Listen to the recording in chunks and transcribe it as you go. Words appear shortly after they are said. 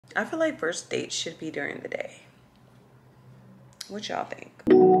I feel like first dates should be during the day. What y'all think?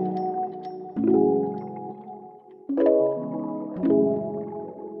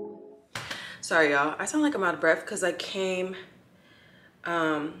 Sorry y'all, I sound like I'm out of breath because I came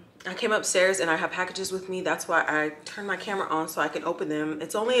upstairs and I have packages with me. That's why I turned my camera on so I can open them.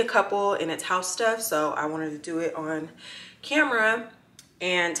 It's only a couple and it's house stuff, so I wanted to do it on camera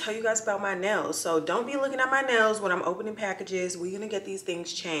and tell you guys about my nails. So don't be looking at my nails when I'm opening packages. We're gonna get these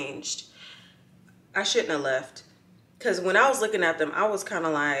things changed. I shouldn't have left, because when I was looking at them, I was kind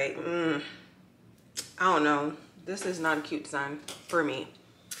of like, I don't know. This is not a cute design for me.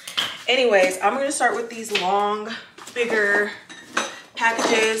 Anyways, I'm gonna start with these long, bigger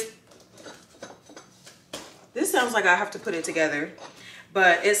packages. This sounds like I have to put it together,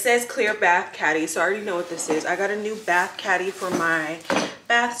 but it says clear bath caddy, so I already know what this is. I got a new bath caddy for my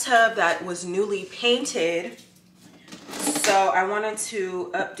bathtub that was newly painted, so I wanted to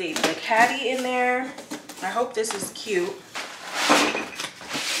update the caddy in there. I hope this is cute.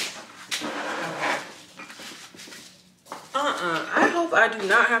 I hope I do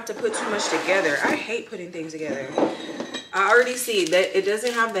not have to put too much together. I hate putting things together. I already see that it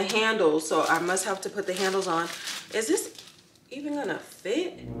doesn't have the handles, so I must have to put the handles on. Is this even gonna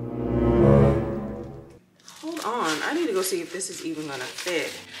fit? Hold on, I need to go see if this is even gonna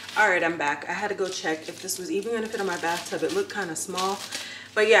fit. All right, I'm back. I had to go check if this was even gonna fit on my bathtub. It looked kind of small,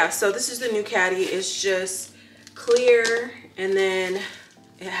 but yeah, so this is the new caddy. It's just clear, and then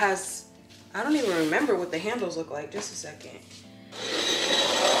it has, I don't even remember what the handles look like. Just a second.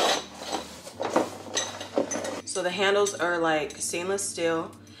 So the handles are like stainless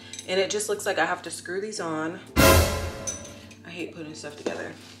steel, and it just looks like I have to screw these on. I hate putting stuff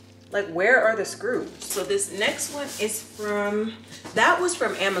together. Like, where are the screws? So this next one is from, that was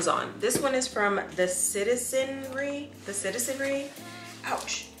from Amazon. This one is from the Citizenry.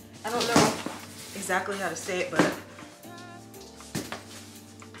 Ouch. I don't know exactly how to say it, but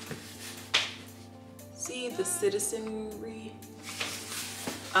see, the Citizenry.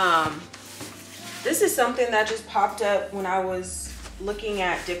 This is something that just popped up when I was looking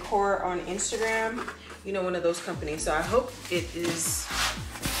at Decor on Instagram. You know, one of those companies. So I hope it is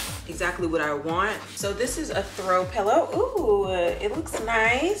exactly what I want. So this is a throw pillow. Ooh, it looks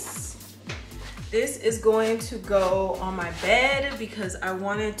nice. This is going to go on my bed because I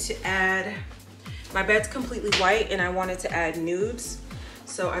wanted to add, my bed's completely white and I wanted to add nudes.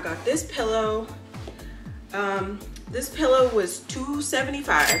 So I got this pillow. This pillow was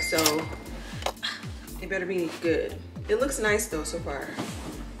 $2.75, so it better be good. It looks nice though so far.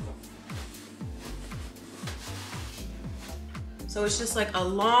 So it's just like a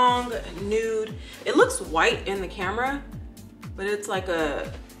long nude. It looks white in the camera, but it's like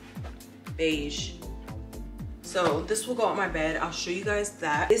a beige. So this will go on my bed. I'll show you guys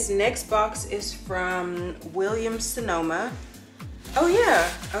that. This next box is from Williams-Sonoma. Oh yeah,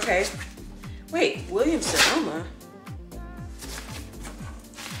 okay. Wait, Williams-Sonoma?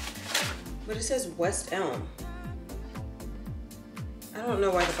 But it says West Elm. I don't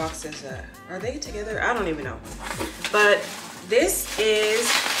know why the box says that. Are they together? I don't even know. But this is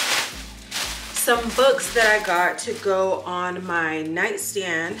some books that I got to go on my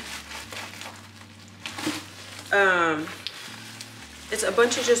nightstand. It's a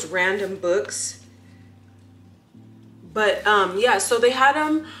bunch of just random books. But yeah, so they had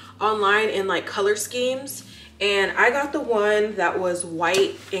them online in like color schemes. And I got the one that was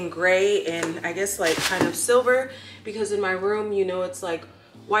white and gray and I guess like kind of silver, because in my room, you know, it's like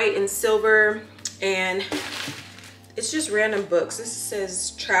white and silver, and it's just random books. This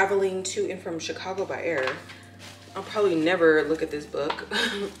says traveling to and from Chicago by air. I'll probably never look at this book,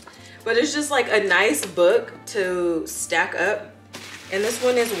 but it's just like a nice book to stack up. And this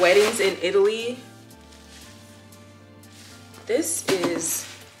one is Weddings in Italy. This is,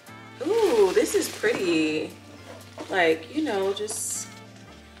 ooh, this is pretty. Like, you know, just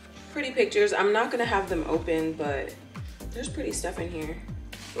pretty pictures. I'm not gonna have them open, but there's pretty stuff in here.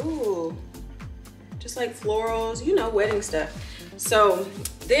 Ooh, just like florals, you know, wedding stuff. So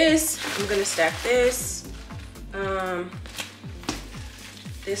this, I'm gonna stack this.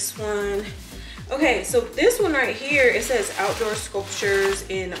 This one. Okay, so this one right here, it says outdoor sculptures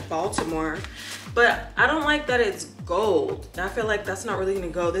in Baltimore, but I don't like that it's gold. I feel like that's not really gonna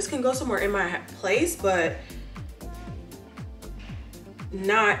go. This can go somewhere in my place, but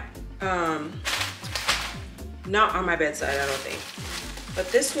not on my bedside, I don't think.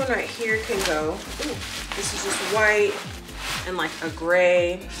 But this one right here can go. Ooh, this is just white and like a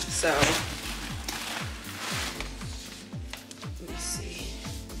gray. So let me see.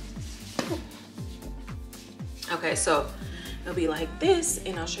 Ooh. Okay, so it'll be like this,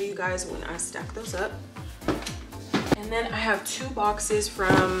 and I'll show you guys when I stack those up. And then I have 2 boxes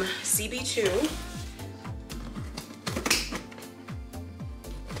from CB2. I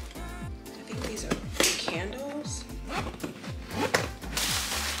think these are candles.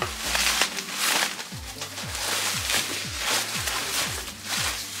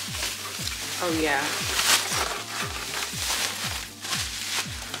 Oh yeah.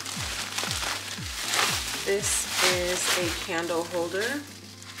 This is a candle holder.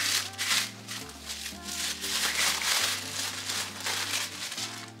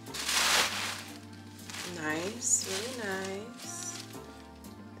 Nice, really nice.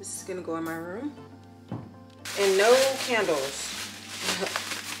 This is gonna go in my room. And no candles.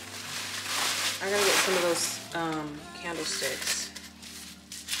 I gotta get some of those candlesticks.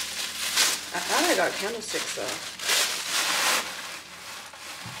 I thought I got candlesticks though.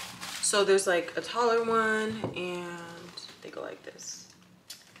 So there's like a taller one and they go like this.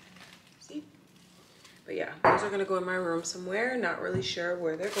 See? But yeah, those are gonna go in my room somewhere. Not really sure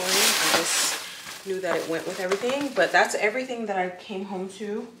where they're going. I just knew that it went with everything, but that's everything that I came home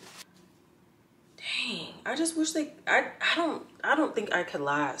to. Dang, I just wish I don't think I could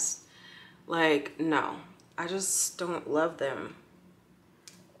last. Like, no, I just don't love them.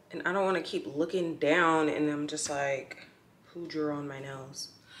 And I don't want to keep looking down and I'm just like, who drew on my nails?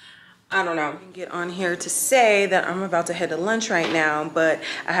 I don't know. I can get on here to say that I'm about to head to lunch right now, but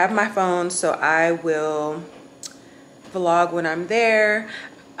I have my phone, so I will vlog when I'm there.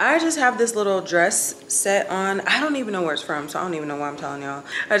 I just have this little dress set on. I don't even know where it's from, so I don't even know why I'm telling y'all.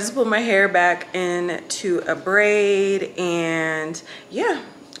 I just put my hair back into a braid, and yeah,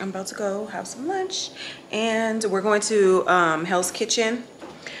 I'm about to go have some lunch. And we're going to Hell's Kitchen.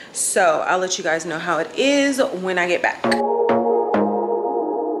 So I'll let you guys know how it is when I get back.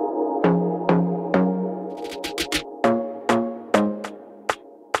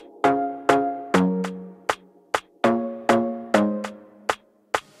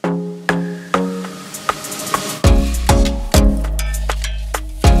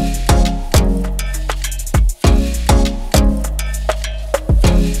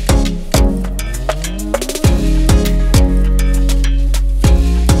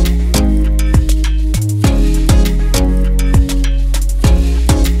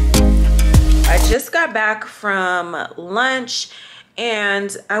 Back from lunch,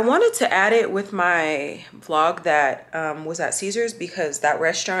 and I wanted to add it with my vlog that was at Caesars, because that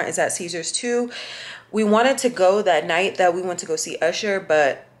restaurant is at Caesars too. We wanted to go that night that we went to go see Usher,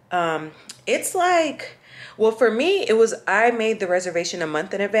 but it's like, well, for me it was, I made the reservation a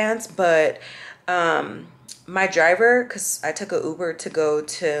month in advance, but my driver, because I took an Uber to go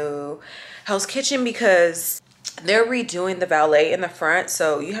to Hell's Kitchen because they're redoing the valet in the front,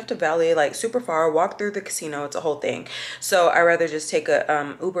 so you have to valet like super far, walk through the casino. It's a whole thing. So I rather just take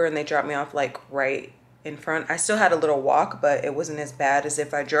a Uber, and they drop me off like right in front. I still had a little walk, but it wasn't as bad as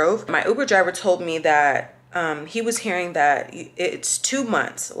if I drove. My Uber driver told me that he was hearing that it's 2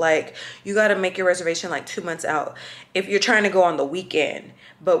 months. Like, you got to make your reservation like 2 months out if you're trying to go on the weekend.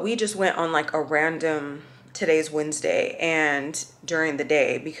 But we just went on like a random, today's Wednesday, and during the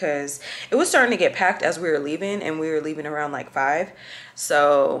day, because it was starting to get packed as we were leaving, and we were leaving around like 5.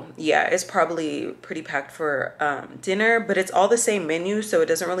 So yeah, it's probably pretty packed for dinner, but it's all the same menu, so it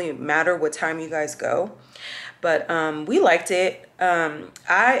doesn't really matter what time you guys go. But we liked it.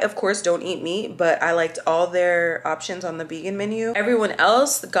 I of course don't eat meat, but I liked all their options on the vegan menu. Everyone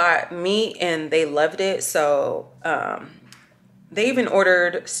else got meat and they loved it, so they even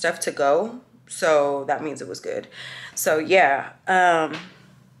ordered stuff to go. So that means it was good. So yeah,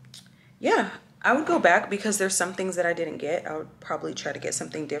 yeah, I would go back because there's some things that I didn't get. I would probably try to get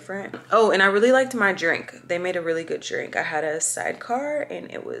something different. Oh, and I really liked my drink. They made a really good drink. I had a sidecar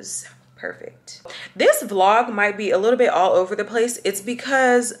and it was perfect. This vlog might be a little bit all over the place. It's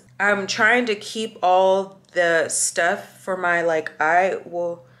because I'm trying to keep all the stuff for my like eye.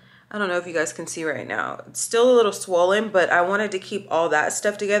 Well, I don't know if you guys can see right now. It's still a little swollen, but I wanted to keep all that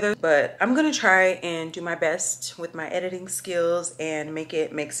stuff together. But I'm gonna try and do my best with my editing skills and make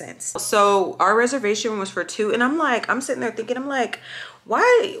it make sense. So our reservation was for 2, and I'm sitting there thinking, I'm like,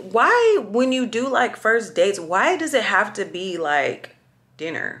 why when you do like first dates, why does it have to be like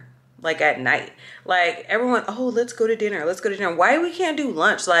dinner? Like at night, like everyone, oh, let's go to dinner, let's go to dinner. Why we can't do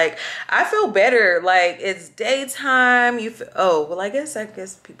lunch? Like, I feel better, like it's daytime. Oh, well, I guess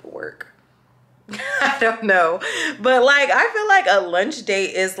people work. I don't know, but like I feel like a lunch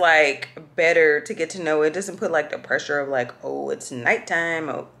date is like better to get to know. It doesn't put like the pressure of like, oh, it's nighttime,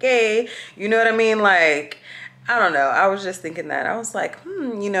 okay, you know what I mean? Like, I don't know. I was just thinking that. I was like,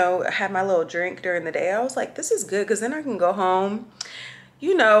 you know, I had my little drink during the day. I was like, this is good because then I can go home.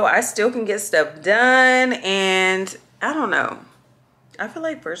 You know, I still can get stuff done. And I don't know. I feel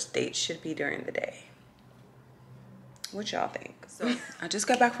like first dates should be during the day. What y'all think? So I just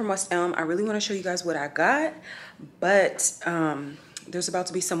got back from West Elm. I really want to show you guys what I got. But there's about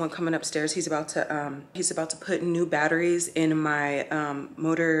to be someone coming upstairs. He's about to put new batteries in my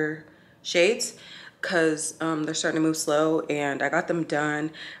motor shades, because they're starting to move slow, and I got them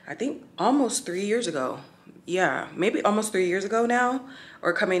done I think almost 3 years ago. Yeah, maybe almost 3 years ago now,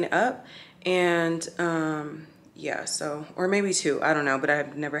 or coming up. And yeah, so, or maybe 2, I don't know, but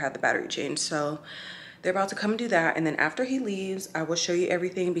I've never had the battery changed. So they're about to come do that, and then after he leaves, I will show you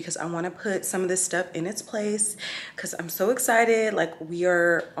everything, because I want to put some of this stuff in its place, because I'm so excited. Like, we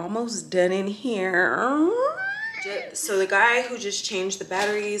are almost done in here. So the guy who just changed the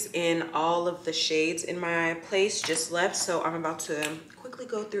batteries in all of the shades in my place just left, so I'm about to quickly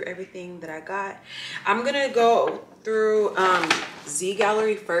go through everything that I got. I'm gonna go through Z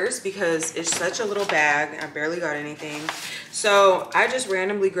Gallery first, because it's such a little bag. I barely got anything. So I just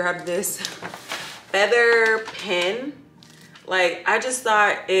randomly grabbed this feather pen. Like, I just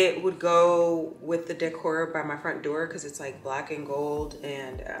thought it would go with the decor by my front door, because it's like black and gold.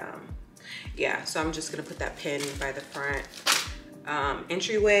 And yeah, so I'm just gonna put that pin by the front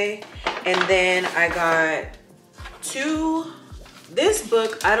entryway. And then I got this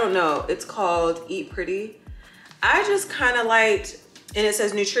book, I don't know, it's called Eat Pretty. I just kind of liked, and it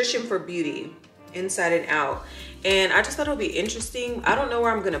says Nutrition for Beauty, Inside and Out. And I just thought it would be interesting. I don't know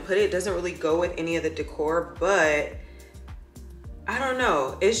where I'm gonna put it. It doesn't really go with any of the decor, but I don't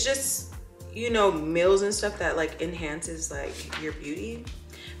know. It's just, you know, meals and stuff that like enhances like your beauty.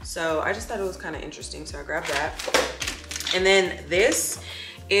 So I just thought it was kind of interesting, so I grabbed that. And then this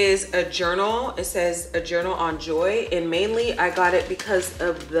is a journal. It says a journal on joy, and mainly I got it because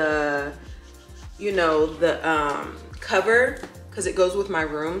of the, you know, the cover, because it goes with my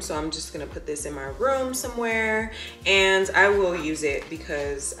room. So I'm just gonna put this in my room somewhere, and I will use it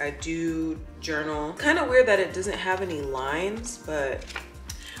because I do journal. Kind of weird that it doesn't have any lines, but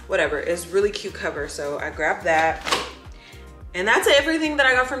whatever. It's really cute cover, so I grabbed that. And that's everything that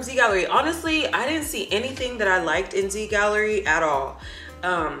I got from Z Gallery. Honestly, I didn't see anything that I liked in Z Gallery at all.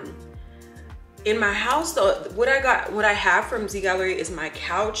 In my house though, what I have from Z Gallery is my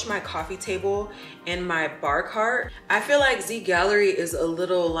couch, my coffee table, and my bar cart. I feel like Z Gallery is a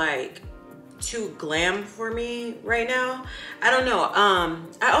little like too glam for me right now. I don't know.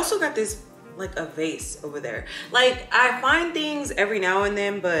 I also got this like a vase over there. Like, I find things every now and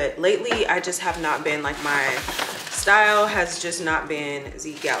then, but lately I just have not been, like, my style has just not been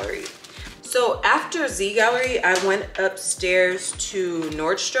Z Gallery. So after Z Gallery, I went upstairs to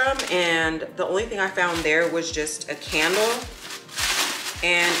Nordstrom, and the only thing I found there was just a candle.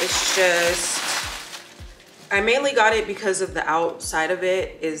 And it's just, I mainly got it because of the outside of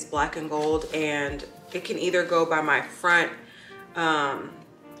it is black and gold, and it can either go by my front,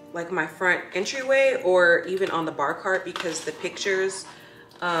 like my front entryway, or even on the bar cart, because the pictures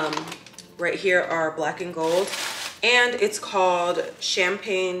right here are black and gold. And it's called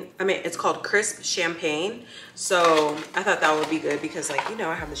it's called Crisp Champagne. So I thought that would be good because, like, you know,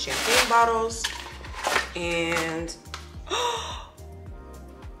 I have the champagne bottles. And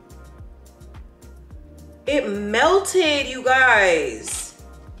it melted, you guys.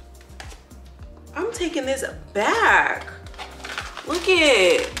 I'm taking this back. Look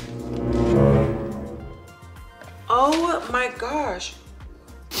at it. Oh my gosh.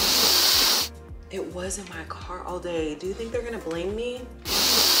 It was in my car all day. Do you think they're gonna blame me? Or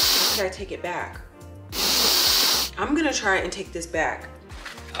should I take it back? I'm gonna try and take this back.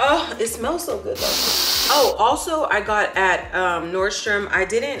 Oh, it smells so good though. Oh, also I got at Nordstrom, I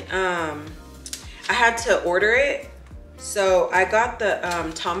had to order it. So I got the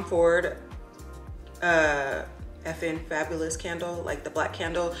Tom Ford effing fabulous candle, like the black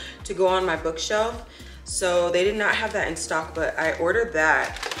candle, to go on my bookshelf. So they did not have that in stock, but I ordered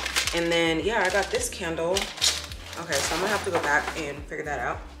that. And then, yeah, I got this candle. Okay, so I'm gonna have to go back and figure that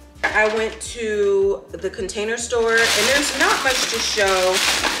out. I went to the Container Store, and there's not much to show.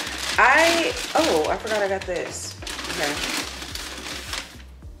 I forgot I got this. Okay.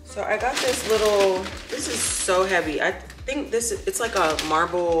 So I got this little, this is so heavy. I think it's like a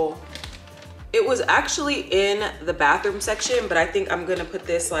marble. It was actually in the bathroom section, but I think I'm gonna put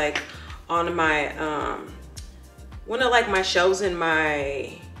this like on my, one of like my shelves in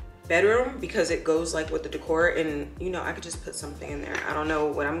my bedroom, because it goes like with the decor, and you know, I could just put something in there. I don't know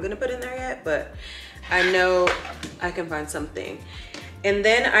what I'm gonna put in there yet, but I know I can find something. And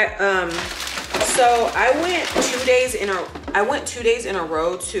then So I went 2 days in a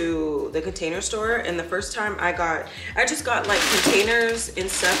row to the Container Store, and the first time I just got like containers and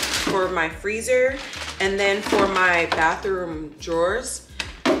stuff for my freezer and then for my bathroom drawers.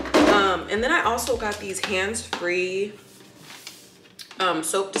 And then I also got these hands-free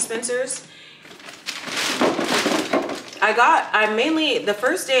soap dispensers. The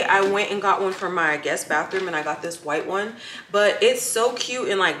first day I went and got one for my guest bathroom, and I got this white one, but it's so cute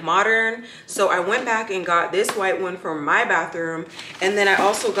and like modern. So I went back and got this white one for my bathroom. And then I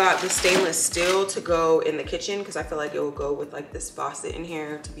also got the stainless steel to go in the kitchen because I feel like it will go with like this faucet in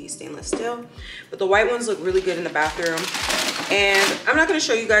here to be stainless steel. But the white ones look really good in the bathroom. And I'm not going to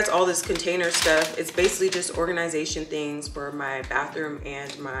show you guys all this container stuff. It's basically just organization things for my bathroom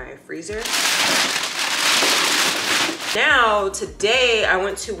and my freezer. Now, today I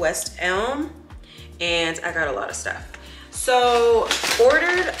went to West Elm and I got a lot of stuff. So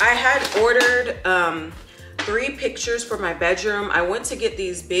I had ordered 3 pictures for my bedroom. I went to get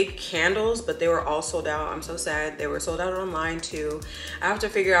these big candles, but they were all sold out. I'm so sad. They were sold out online too. I have to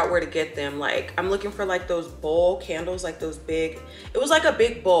figure out where to get them. Like, I'm looking for like those bowl candles, like those big, it was like a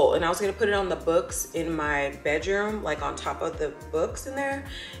big bowl, and I was gonna put it on the books in my bedroom, like on top of the books in there.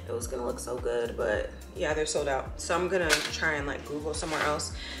 It was gonna look so good, but yeah, they're sold out. So I'm gonna try and like Google somewhere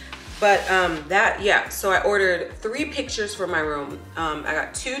else. But so I ordered 3 pictures for my room. I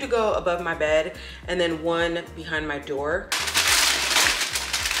got 2 to go above my bed and then 1 behind my door.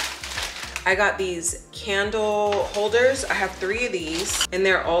 I got these candle holders. I have 3 of these and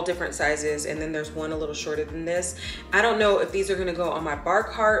they're all different sizes. And then there's one a little shorter than this. I don't know if these are gonna go on my bar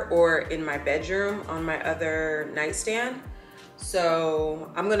cart or in my bedroom on my other nightstand.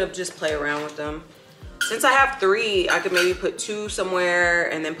 So I'm gonna just play around with them. Since I have 3, I could maybe put 2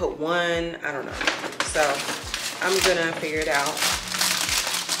 somewhere and then put 1. I don't know. So I'm gonna figure it out.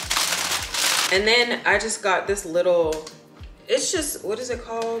 And then I just got this little, it's just, what is it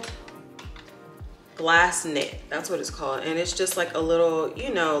called? Glass knit. That's what it's called. And it's just like a little,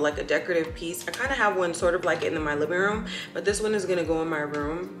 you know, like a decorative piece. I kind of have one sort of like in my living room, but this one is gonna go in my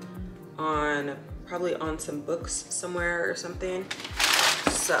room probably on some books somewhere or something.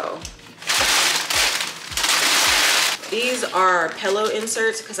 So these are pillow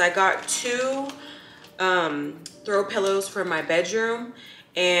inserts because I got 2 throw pillows for my bedroom,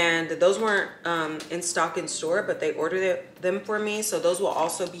 and those weren't in stock in store, but they ordered them for me. So those will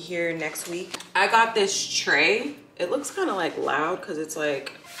also be here next week. I got this tray. It looks kind of like loud because it's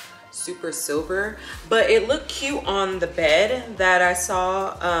like super silver, but it looked cute on the bed that I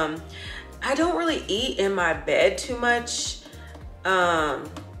saw. I don't really eat in my bed too much.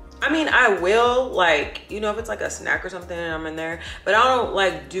 I mean, I will, like, you know, if it's like a snack or something and I'm in there, but I don't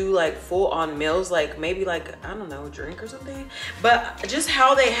like do like full on meals, like maybe like, I don't know, a drink or something. But just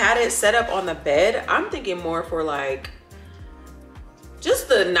how they had it set up on the bed, I'm thinking more for like, just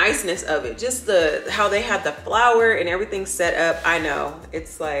the niceness of it, just how they had the flower and everything set up. I know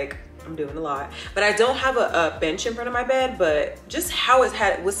it's like, I'm doing a lot, but I don't have a bench in front of my bed, but just how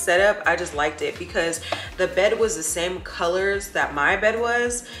it was set up, I just liked it because the bed was the same colors that my bed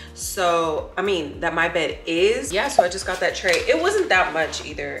was. So, I mean, that my bed is. Yeah, so I just got that tray. It wasn't that much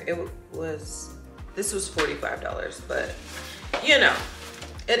either. This was $45, but you know,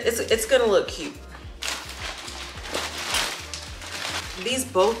 it's gonna look cute. These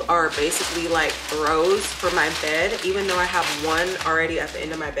both are basically like throws for my bed, even though I have 1 already at the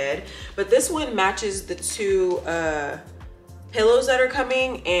end of my bed. But this one matches the 2 pillows that are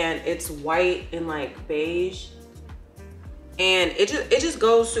coming, and it's white and like beige. And it just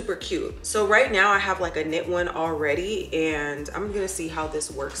goes super cute. So right now I have like a knit one already, and I'm gonna see how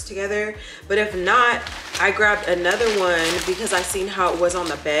this works together. But if not, I grabbed another one because I seen how it was on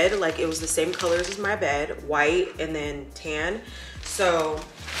the bed. Like it was the same colors as my bed, white and then tan. So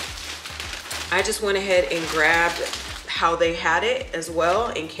I just went ahead and grabbed how they had it as well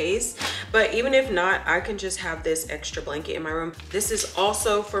in case. But even if not, I can just have this extra blanket in my room. This is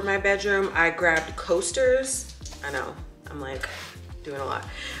also for my bedroom. I grabbed coasters. I know, I'm like doing a lot.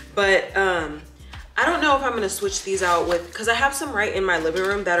 But I don't know if I'm gonna switch these out with, because I have some right in my living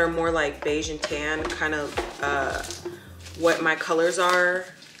room that are more like beige and tan, kind of what my colors are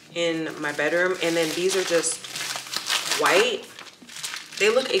in my bedroom. And then these are just white. They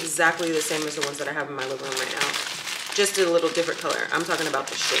look exactly the same as the ones that I have in my living room right now. Just a little different color. I'm talking about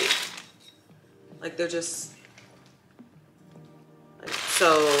the shape. Like they're just,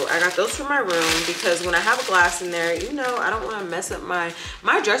 so I got those for my room because when I have a glass in there, you know, I don't want to mess up my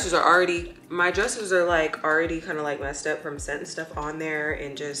dressers are like already kind of like messed up from setting stuff on there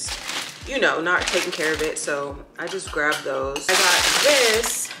and just, you know, not taking care of it. So I just grabbed those. I got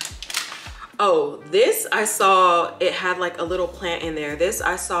this. Oh, this I saw, it had like a little plant in there. This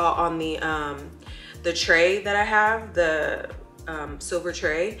I saw on the tray that I have, the silver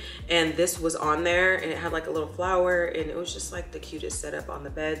tray, and this was on there, and it had like a little flower, and it was just like the cutest setup on the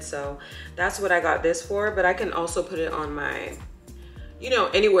bed. So that's what I got this for, but I can also put it on my, you know,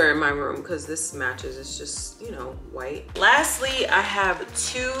 anywhere in my room, because this matches. It's just, you know, white. Lastly, I have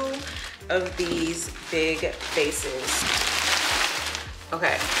 2 of these big vases.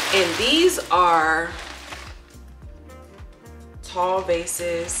 Okay, and these are tall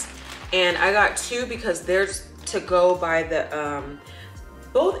vases, and I got 2 because there's to go by the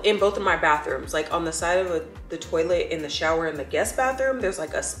both of my bathrooms, like on the side of the toilet in the shower in the guest bathroom, there's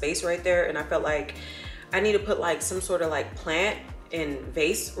like a space right there, and I felt like I need to put like some sort of like plant and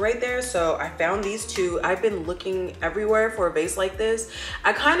vase right there. So I found these 2. I've been looking everywhere for a vase like this.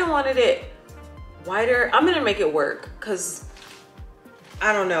 I kind of wanted it wider. I'm gonna make it work, because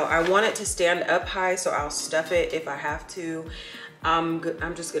I don't know, I want it to stand up high, so I'll stuff it if I have to. I'm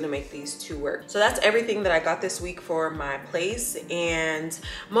just gonna make these 2 work. So that's everything that I got this week for my place, and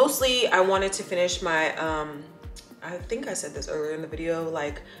mostly I wanted to finish my I think I said this earlier in the video,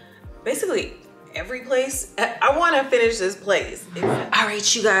 like basically every place. I want to finish this place. All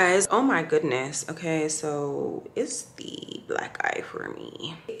right, you guys, oh my goodness. Okay, so it's the black eye for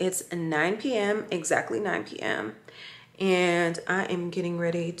me. It's 9 p.m. exactly 9 p.m. and I am getting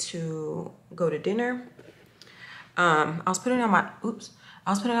ready to go to dinner. I was putting on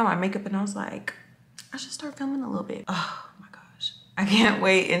my makeup, and I was like, I should start filming a little bit. Oh my gosh, I can't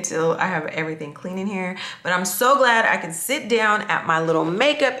wait until I have everything clean in here. But I'm so glad I can sit down at my little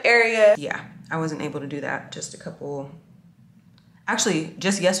makeup area. Yeah, I wasn't able to do that actually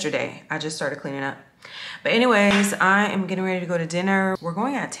just yesterday. I just started cleaning up. But anyways, I am getting ready to go to dinner. We're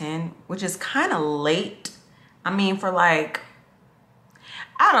going at 10, which is kind of late. I mean, for like,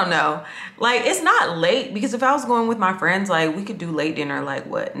 I don't know, like it's not late, because if I was going with my friends, like we could do late dinner, like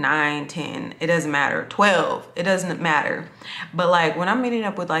what, 9, 10, it doesn't matter, 12, it doesn't matter. But like when I'm meeting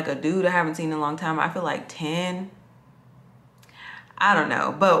up with like a dude I haven't seen in a long time, I feel like 10, I don't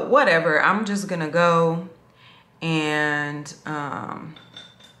know, but whatever. I'm just gonna go and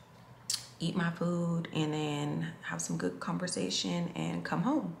eat my food and then have some good conversation and come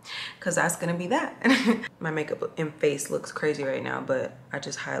home, because that's gonna be that. My makeup and face looks crazy right now, but I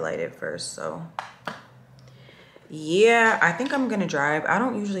just highlighted first. So yeah, I think I'm gonna drive. I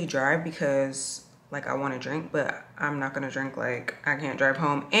don't usually drive because like I want to drink, but I'm not gonna drink. Like I can't drive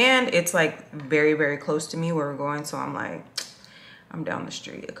home, and it's like very, very close to me where we're going, so I'm like, I'm down the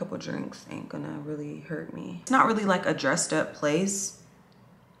street. A couple drinks ain't gonna really hurt me. It's not really like a dressed up place,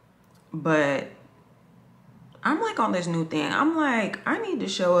 but I'm like on this new thing. I'm like, I need to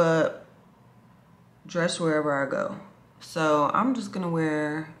show up dressed wherever I go. So I'm just gonna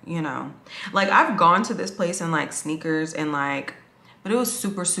wear, you know, like I've gone to this place in like sneakers and like, but it was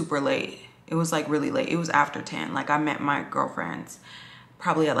super, super late. It was like really late. It was after 10. Like I met my girlfriends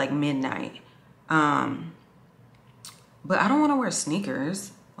probably at like midnight. But I don't want to wear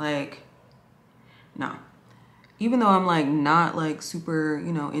sneakers. Like, no. Even though I'm like not like super,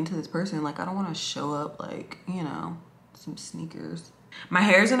 you know, into this person, like I don't want to show up like, you know, some sneakers. My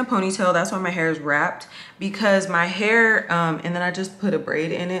hair's in a ponytail. That's why my hair is wrapped, because my hair, and then I just put a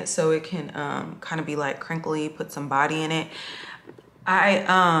braid in it so it can kind of be like crinkly, put some body in it.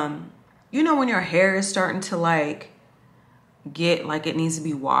 You know, when your hair is starting to like get like it needs to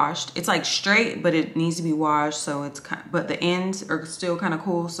be washed, it's like straight but it needs to be washed, so it's kind of, but the ends are still kind of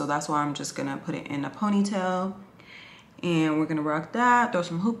cool, so that's why I'm just gonna put it in a ponytail, and we're gonna rock that, throw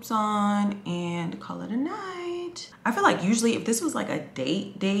some hoops on, and call it a night. I feel like usually if this was like a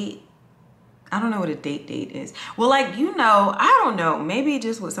date, I don't know what a date is. Well, like, you know, I don't know, maybe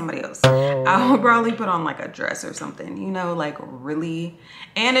just with somebody else. I would probably put on like a dress or something, you know, like really,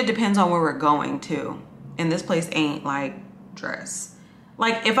 and it depends on where we're going to, and this place ain't like dress.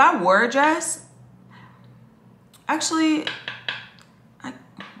 Like if I wore a dress, actually,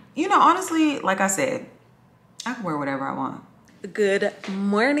 you know, honestly, like I said, I can wear whatever I want. Good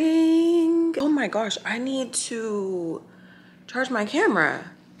morning. Oh my gosh, I need to charge my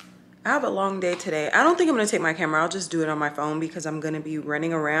camera. I have a long day today. I don't think I'm gonna take my camera. I'll just do it on my phone because I'm gonna be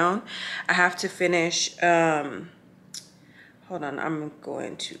running around. I have to finish, hold on, I'm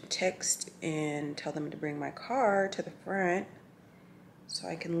going to text and tell them to bring my car to the front so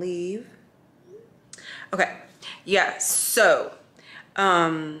I can leave. Okay, yeah, so,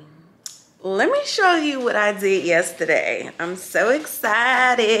 let me show you what I did yesterday. I'm so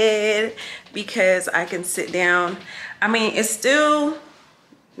excited because I can sit down. I mean, it's still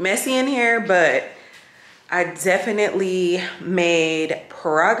messy in here, but I definitely made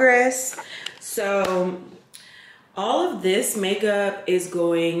progress. So all of this makeup is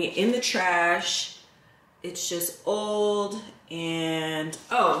going in the trash. It's just old. And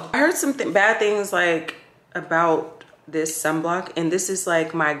oh, I heard some bad things like about this sunblock, and this is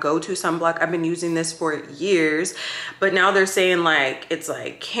like my go-to sunblock. I've been using this for years, but now they're saying like it's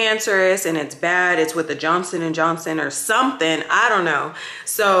like cancerous and it's bad. It's with the Johnson & Johnson or something, I don't know.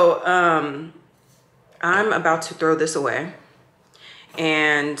 So I'm about to throw this away,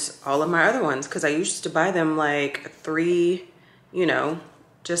 and all of my other ones, because I used to buy them like 3, you know,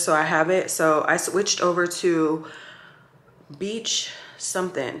 just so I have it. So I switched over to beach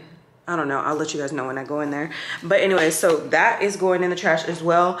something, I don't know, I'll let you guys know when I go in there. But anyway, so that is going in the trash as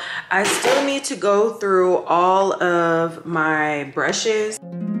well. I still need to go through all of my brushes.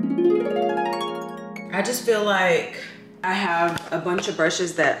 I just feel like I have a bunch of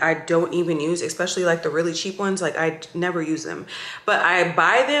brushes that I don't even use, especially like the really cheap ones. Like I never use them, but I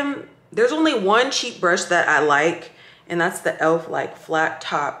buy them. There's only one cheap brush that I like, and that's the e.l.f. like flat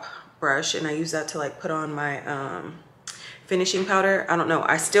top brush, and I use that to like put on my finishing powder. I don't know,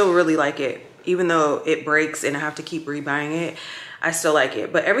 I still really like it, even though it breaks and I have to keep rebuying it. I still like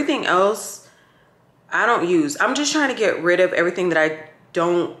it, but everything else I don't use. I'm just trying to get rid of everything that I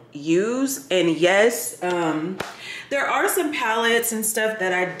don't use. And yes, there are some palettes and stuff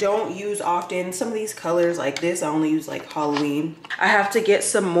that I don't use often. Some of these colors like this I only use like Halloween. I have to get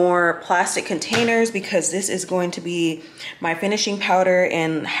some more plastic containers because this is going to be my finishing powder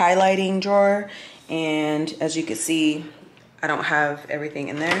and highlighting drawer, and as you can see, I don't have everything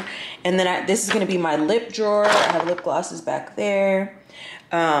in there. And then this is gonna be my lip drawer. I have lip glosses back there.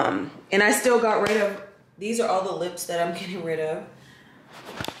 And I still got rid of, these are all the lips that I'm getting rid of.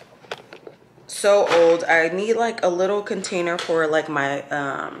 So old. I need like a little container for like my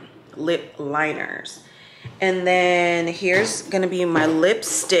lip liners. And then here's gonna be my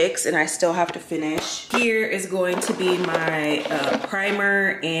lipsticks, and I still have to finish. Here is going to be my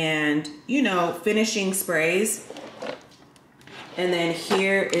primer and, you know, finishing sprays. And then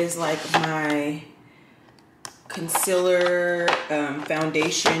here is like my concealer,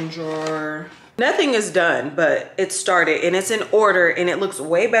 foundation drawer. Nothing is done, but it started and it's in order, and it looks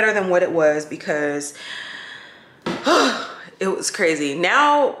way better than what it was because it was crazy.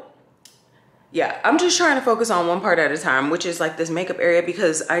 Now, yeah, I'm just trying to focus on one part at a time, which is like this makeup area,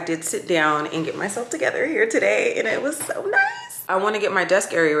 because I did sit down and get myself together here today, and it was so nice. I want to get my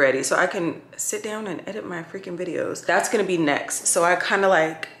desk area ready so I can sit down and edit my freaking videos. That's gonna be next. So I kind of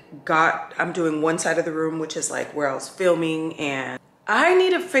like I'm doing one side of the room, which is like where I was filming, and I need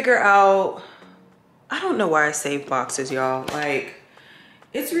to figure out, I don't know why I save boxes, y'all. Like,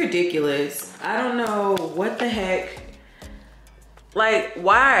 it's ridiculous. I don't know what the heck. Like,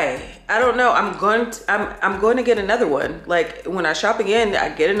 why? I don't know. I'm going to get another one. Like, when I shop again, I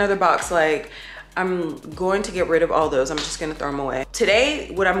get another box. Like, I'm going to get rid of all those. I'm just gonna throw them away. Today,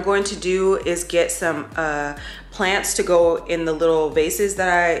 what I'm going to do is get some plants to go in the little vases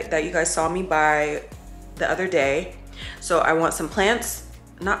that you guys saw me buy the other day. So I want some plants,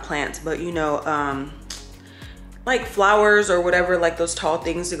 not plants, but you know, like flowers or whatever, like those tall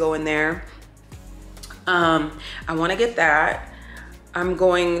things to go in there. I wanna get that. I'm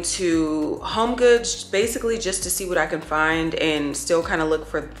going to Home Goods basically just to see what I can find, and still kind of look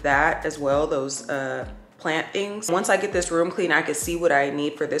for that as well, those plant things. Once I get this room clean, I can see what I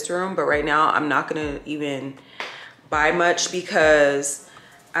need for this room, but right now I'm not gonna even buy much because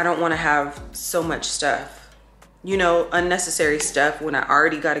I don't wanna have so much stuff, you know, unnecessary stuff, when I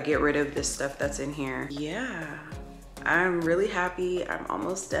already gotta get rid of this stuff that's in here. Yeah. I'm really happy. I'm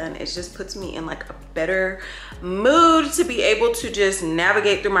almost done. It just puts me in like a better mood to be able to just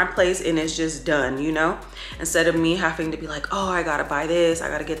navigate through my place, and it's just done, you know, instead of me having to be like, oh, I gotta buy this, I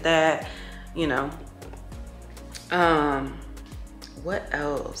gotta get that, you know. What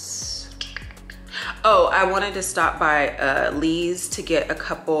else? Oh, I wanted to stop by Lee's to get a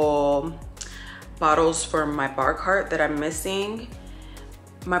couple bottles for my bar cart that I'm missing.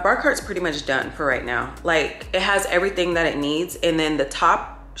 My bar cart's pretty much done for right now. Like, it has everything that it needs, and then the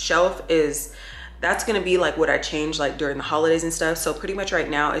top shelf that's gonna be like what I change like during the holidays and stuff. So pretty much right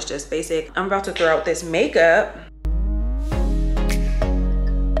now it's just basic. I'm about to throw out this makeup.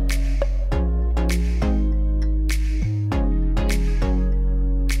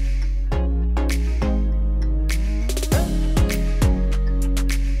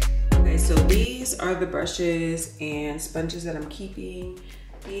 Okay, so these are the brushes and sponges that I'm keeping.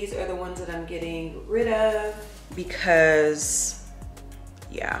 These are the ones that I'm getting rid of because,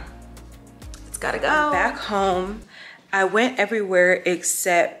 yeah, it's gotta go. Back home, I went everywhere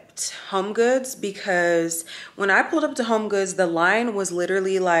except Home Goods, because when I pulled up to Home Goods, the line was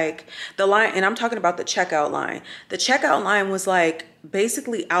literally like the line, and I'm talking about the checkout line. The checkout line was like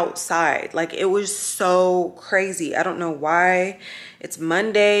basically outside. Like it was so crazy. I don't know why. It's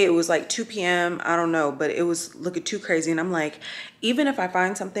Monday. It was like 2 p.m. I don't know, but it was looking too crazy. And I'm like, even if I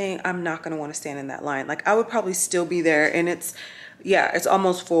find something, I'm not going to want to stand in that line. Like I would probably still be there. And it's, yeah, it's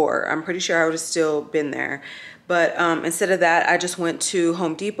almost 4. I'm pretty sure I would have still been there. But instead of that, I just went to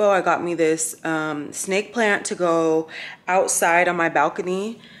Home Depot. I got me this snake plant to go outside on my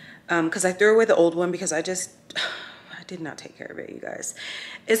balcony, because I threw away the old one because I did not take care of it, you guys.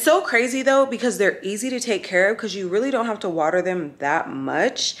 It's so crazy though, because they're easy to take care of because you really don't have to water them that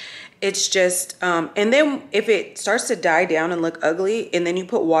much. It's just, and then if it starts to die down and look ugly and then you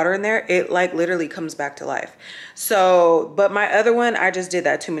put water in there, it like literally comes back to life. So, but my other one, I just did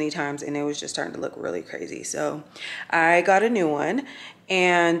that too many times and it was just starting to look really crazy. So I got a new one,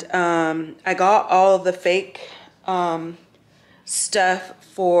 and I got all the fake stuff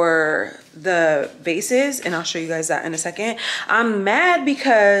for the vases, and I'll show you guys that in a second. I'm mad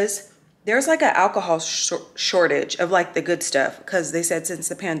because there's like an alcohol shortage of like the good stuff, because they said since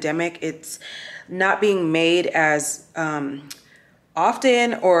the pandemic it's not being made as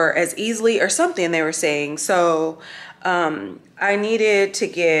often or as easily or something they were saying. So I needed to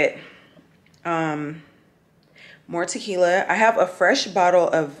get more tequila. I have a fresh bottle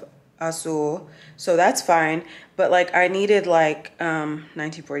of Azul, so that's fine. But like I needed like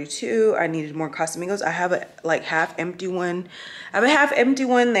 1942. I needed more Casamigos. I have a like half empty one. I have a half empty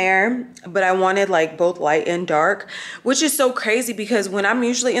one there, but I wanted like both light and dark, which is so crazy because when I'm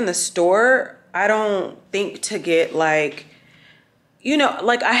usually in the store, I don't think to get like, you know,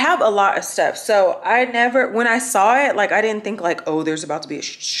 like I have a lot of stuff. So I never, when I saw it, like I didn't think like, oh, there's about to be a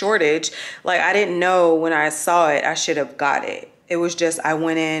shortage. Like I didn't know when I saw it, I should have got it. It was just, I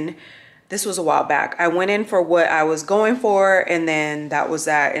went in, this was a while back. I went in for what I was going for, and then that was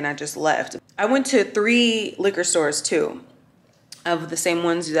that, and I just left. I went to 3 liquor stores too, of the same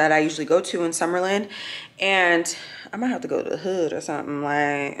ones that I usually go to in Summerlin, and I might have to go to the hood or something,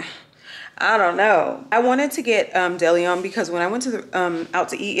 like, I don't know. I wanted to get De Leon because when I went to the, out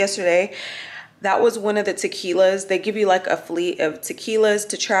to eat yesterday, that was one of the tequilas. They give you like a fleet of tequilas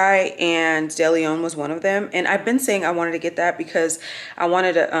to try, and De Leon was one of them. And I've been saying I wanted to get that because I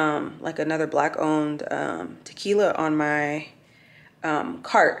wanted a, like another black owned tequila on my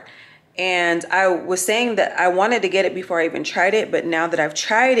cart. And I was saying that I wanted to get it before I even tried it, but now that I've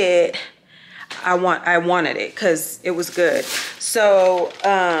tried it, I wanted it because it was good. So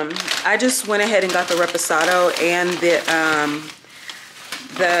I just went ahead and got the Reposado and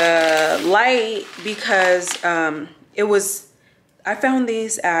the light because it was, I found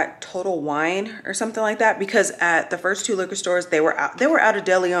these at Total Wine or something like that, because at the first 2 liquor stores they were out of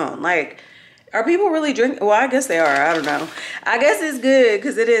De Leon. Like, are people really drinking? Well, I guess they are. I don't know. I guess it's good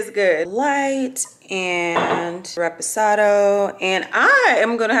because it is good. Light and Reposado, and I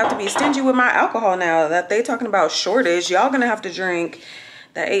am gonna have to be stingy with my alcohol now that they talking about shortage. Y'all gonna have to drink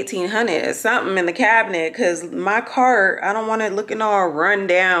that 1800 or something in the cabinet, because my cart, I don't want it looking all run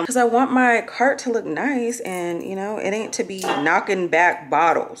down, because I want my cart to look nice, and you know, it ain't to be knocking back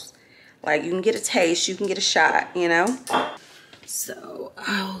bottles. Like, you can get a taste, you can get a shot, you know. So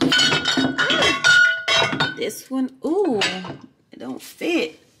this one, ooh, it don't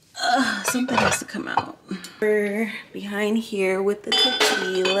fit. Something has to come out. We're behind here with the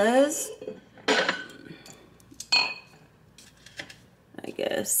tequilas, I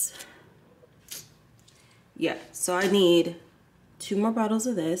guess. Yeah, so I need 2 more bottles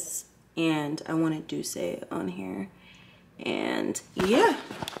of this, and I want a Douce on here, and yeah.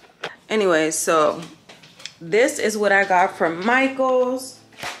 Anyway, so this is what I got from Michael's.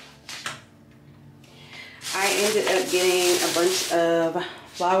 I ended up getting a bunch of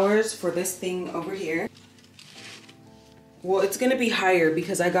flowers for this thing over here. Well, it's gonna be higher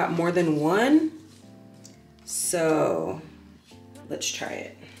because I got more than one. So let's try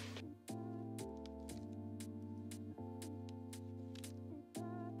it.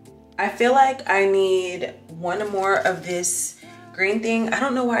 I feel like I need 1 more of this green thing. I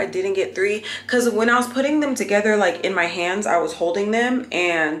don't know why I didn't get 3, because when I was putting them together, like in my hands, I was holding them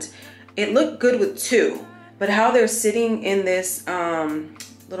and it looked good with 2, but how they're sitting in this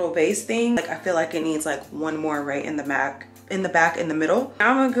little vase thing, like I feel like it needs like 1 more right in the back, in the middle.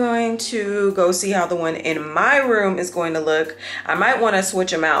 I'm going to go see how the one in my room is going to look. I might want to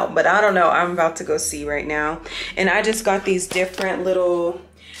switch them out, but I don't know. I'm about to go see right now. And I just got these different little,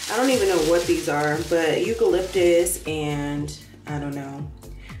 I don't even know what these are, but eucalyptus, and I don't know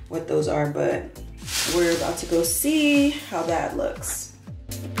what those are, but we're about to go see how that looks.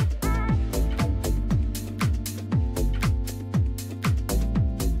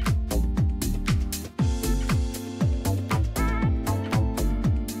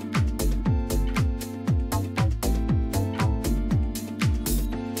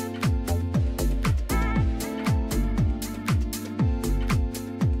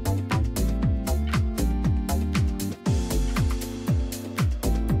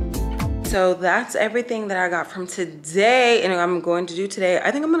 so that's everything that I got from today and I'm going to do today.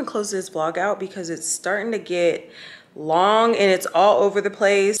 I think I'm gonna close this vlog out because it's starting to get long and it's all over the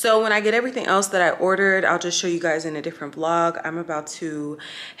place. So when I get everything else that I ordered, I'll just show you guys in a different vlog. I'm about to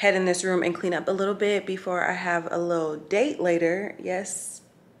head in this room and clean up a little bit before I have a little date later. Yes,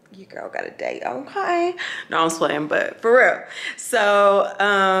 your girl got a date, okay? No, I'm playing, but for real. So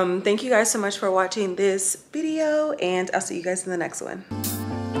thank you guys so much for watching this video and I'll see you guys in the next one.